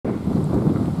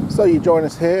So you join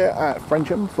us here at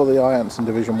Frensham for the Ianson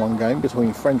Division 1 game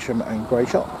between Frensham and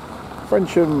Grayshott.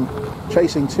 Frensham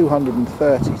chasing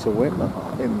 230 to win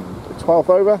in the 12th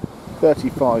over,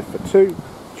 35 for 2.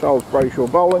 Charles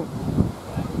Brayshaw bowling,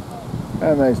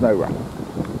 and there's no run.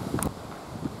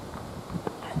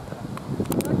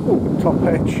 Ooh, top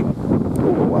edge,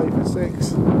 all the way for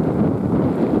 6.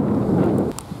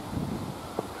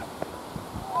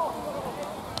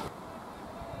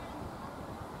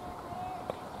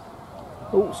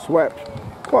 Oh, swept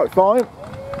quite fine,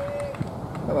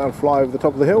 and that'll fly over the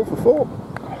top of the hill for 4.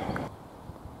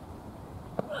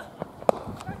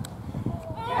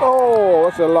 Oh,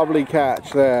 that's a lovely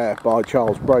catch there by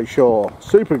Charles Brayshaw.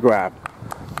 Super grab.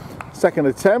 Second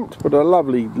attempt, but a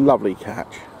lovely, lovely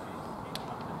catch.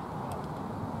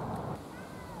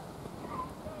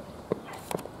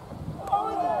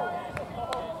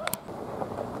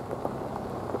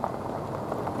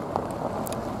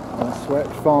 That's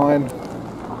swept fine.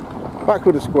 Back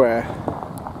with a square.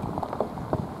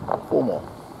 4 more.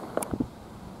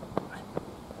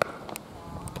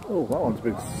 Oh, that one's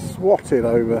been swatted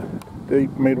over deep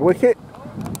mid wicket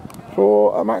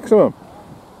for a maximum.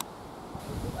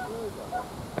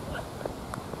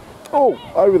 Oh,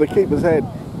 over the keeper's head.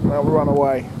 That'll run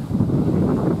away.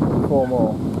 4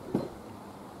 more.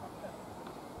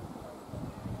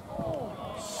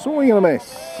 Swing and a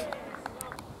miss.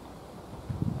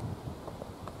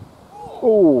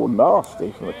 Oh,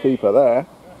 nasty from the keeper there.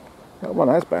 That one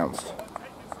has bounced.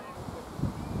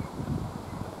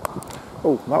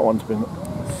 Oh, that one's been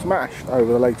smashed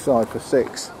over the leg side for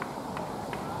 6.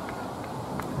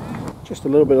 Just a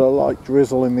little bit of light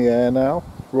drizzle in the air now.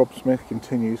 Rob Smith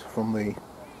continues from the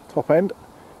top end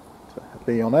to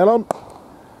Leon Ellon.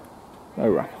 No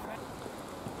run.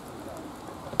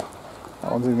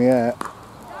 That one's in the air.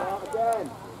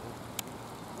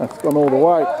 That's gone all the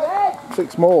way.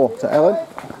 6 more to Ellen.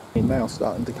 He's now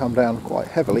starting to come down quite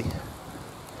heavily.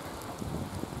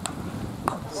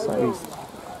 So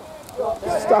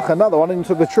he's stuck another one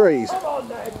into the trees.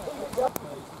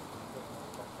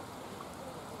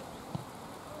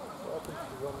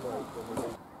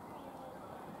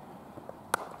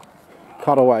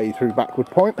 Cut away through backward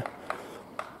point.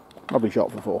 Lovely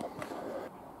shot for 4.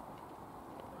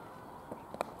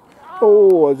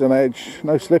 Oh, there's an edge.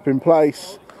 No slip in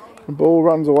place. The ball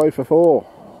runs away for 4.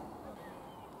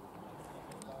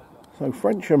 So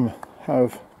Frensham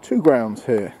have 2 grounds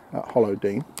here at Hollow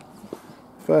Dean.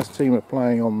 The first team are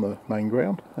playing on the main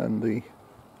ground, and the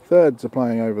thirds are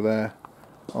playing over there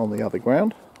on the other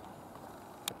ground.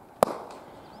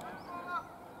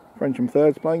 Frensham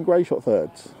thirds playing Grayshott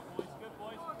thirds.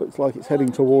 Looks like it's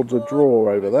heading towards a draw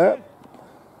over there.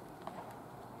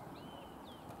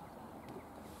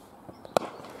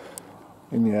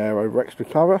 In the air over extra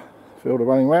cover. Fielder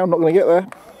running round, not going to get there.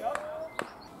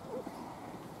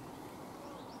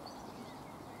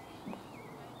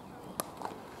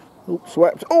 Oh,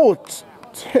 swept. Oh, it's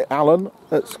hit Allen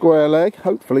at square leg.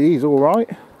 Hopefully he's alright.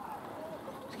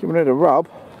 He's giving it a rub.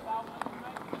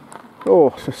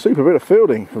 Oh, it's a super bit of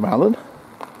fielding from Allen.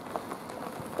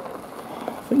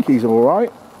 I think he's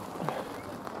alright.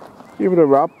 Give it a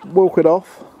rub, walk it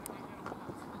off.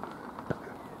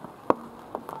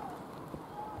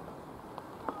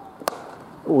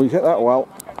 Oh, he's hit that well.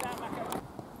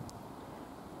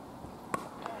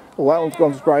 Oh, that one's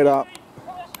gone straight up.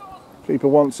 Keeper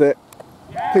wants it.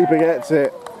 Keeper gets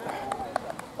it.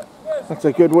 That's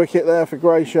a good wicket there for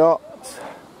Grayshott.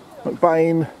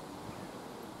 McBain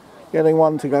getting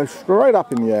one to go straight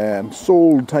up in the air, and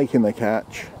Saul taking the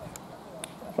catch.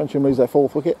 Frensham lose their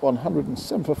 4th wicket,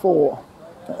 107 for 4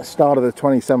 at the start of the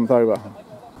 27th over.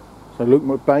 So Luke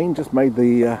McBain just made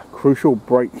the crucial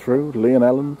breakthrough. Leon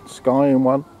Ellen, Sky in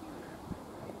one.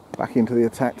 Back into the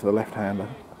attack to the left-hander.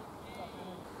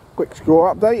 Quick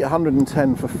score update,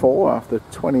 110 for 4 after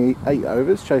 28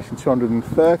 overs, chasing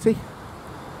 230.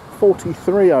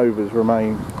 43 overs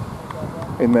remain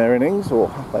in their innings,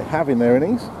 or they have in their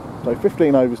innings. So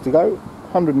 15 overs to go,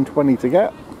 120 to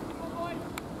get.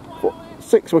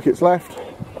 6 wickets left.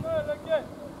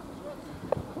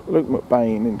 Luke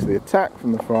McBain into the attack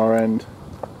from the far end.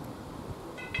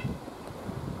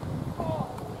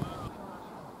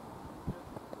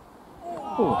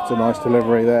 Oh, it's a nice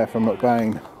delivery there from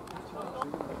McBain.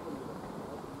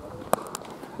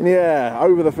 Yeah,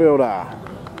 over the fielder.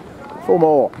 4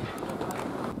 more.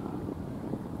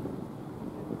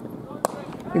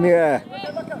 In the air.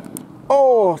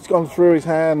 Oh, it's gone through his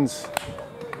hands.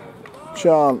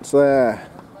 Chance there.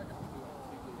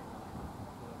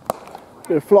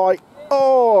 Bit of flight.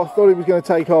 Oh, I thought he was going to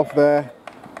take off there.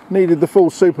 Needed the full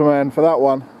Superman for that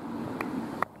one.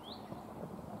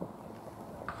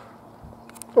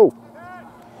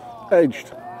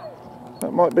 Edged.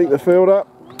 That might beat the fielder.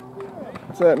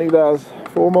 Certainly does.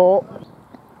 4 more.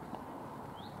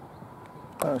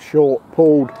 Short,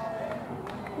 pulled.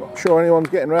 Not sure anyone's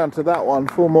getting round to that one.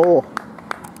 4 more.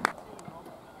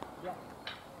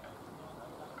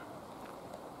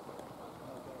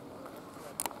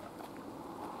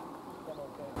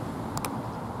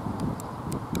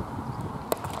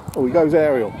 Oh, he goes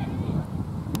aerial.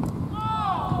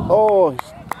 Oh,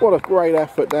 what a great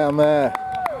effort down there.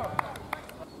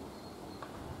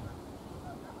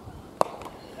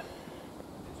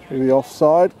 Through the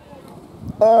offside.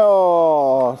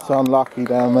 Oh, it's unlucky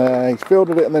down there. He's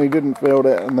fielded it and then he didn't field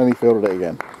it and then he fielded it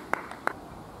again.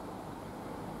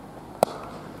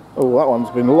 Oh, that one's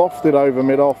been lofted over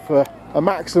mid-off for a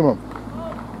maximum.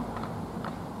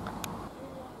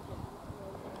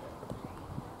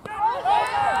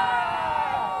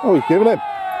 Oh, he's given him.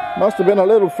 Must have been a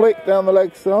little flick down the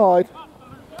leg side.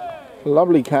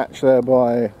 Lovely catch there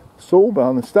by Saul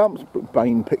behind the stumps.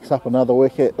 Bain picks up another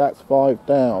wicket. That's 5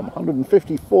 down.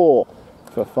 154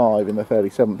 for 5 in the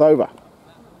 37th over.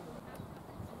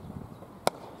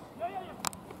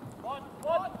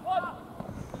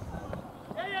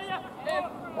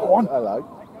 Go on. Hello.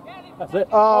 That's it.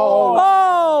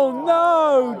 Oh,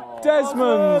 no!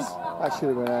 Desmond! That should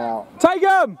have been out. Take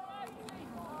him!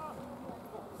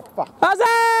 Fuck.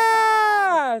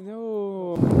 Hazard!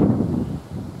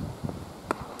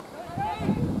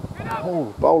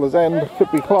 Oh, bowler's end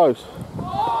could be close.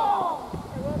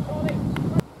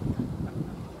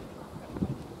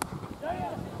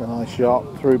 A nice shot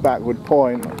through backward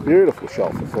point. Beautiful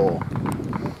shot for 4.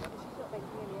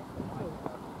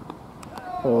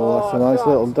 Oh, that's a nice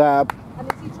little dab.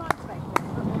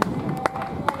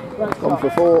 Gone for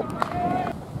 4.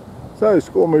 So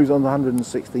score moves on to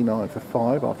 169 for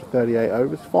 5 after 38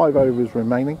 overs. 5 overs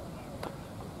remaining.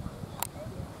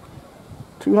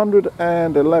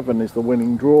 211 is the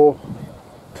winning draw.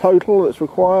 Total that's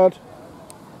required,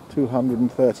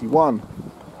 231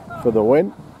 for the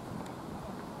win.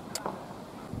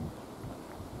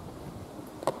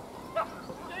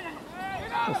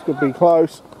 This could be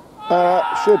close.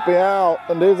 Should be out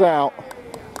and is out.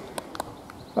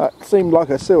 That seemed like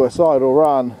a suicidal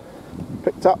run.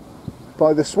 Picked up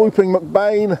by the swooping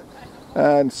McBain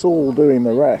and Saul doing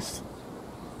the rest.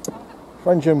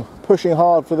 Frensham pushing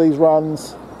hard for these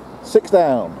runs. 6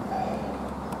 down.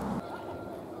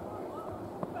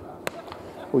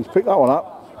 Oh, he's picked that one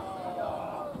up.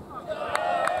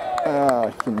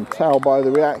 You can tell by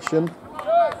the reaction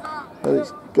that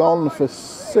it's gone for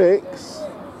 6.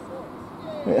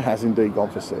 It has indeed gone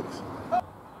for 6.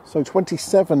 So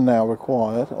 27 now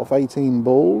required off 18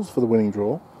 balls for the winning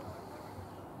draw.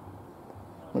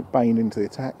 McBain into the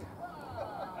attack.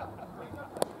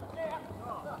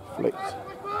 Flicked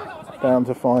down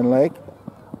to fine leg.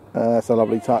 That's a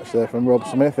lovely touch there from Rob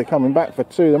Smith. They're coming back for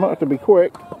 2. They might have to be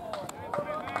quick.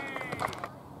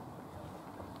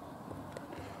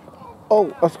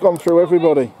 Oh, that's gone through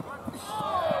everybody.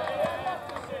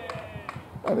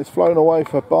 And it's flown away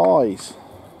for byes.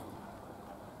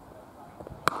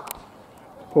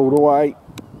 Pulled away.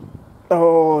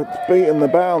 Oh, it's beaten the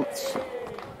bounce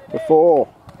before.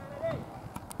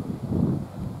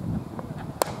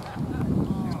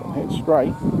 Hit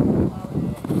straight.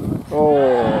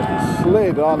 Oh,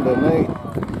 slid underneath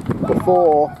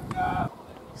before.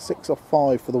 6 off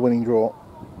 5 for the winning draw.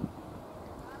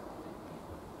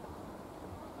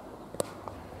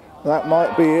 That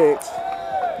might be it.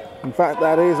 In fact,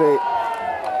 that is it.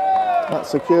 That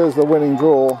secures the winning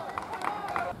draw.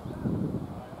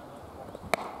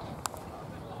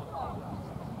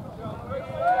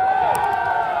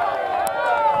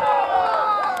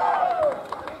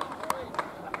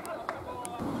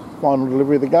 Final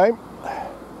delivery of the game.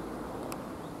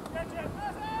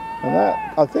 And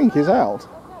that, I think, is out.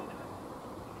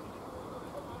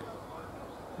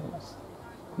 It's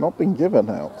not been given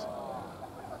out.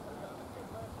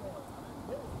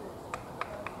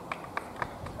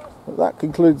 But that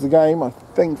concludes the game. I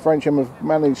think Frensham have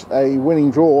managed a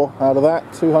winning draw out of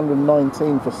that.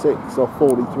 219 for 6 off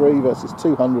 43 versus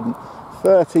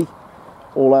 230,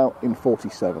 all out in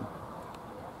 47.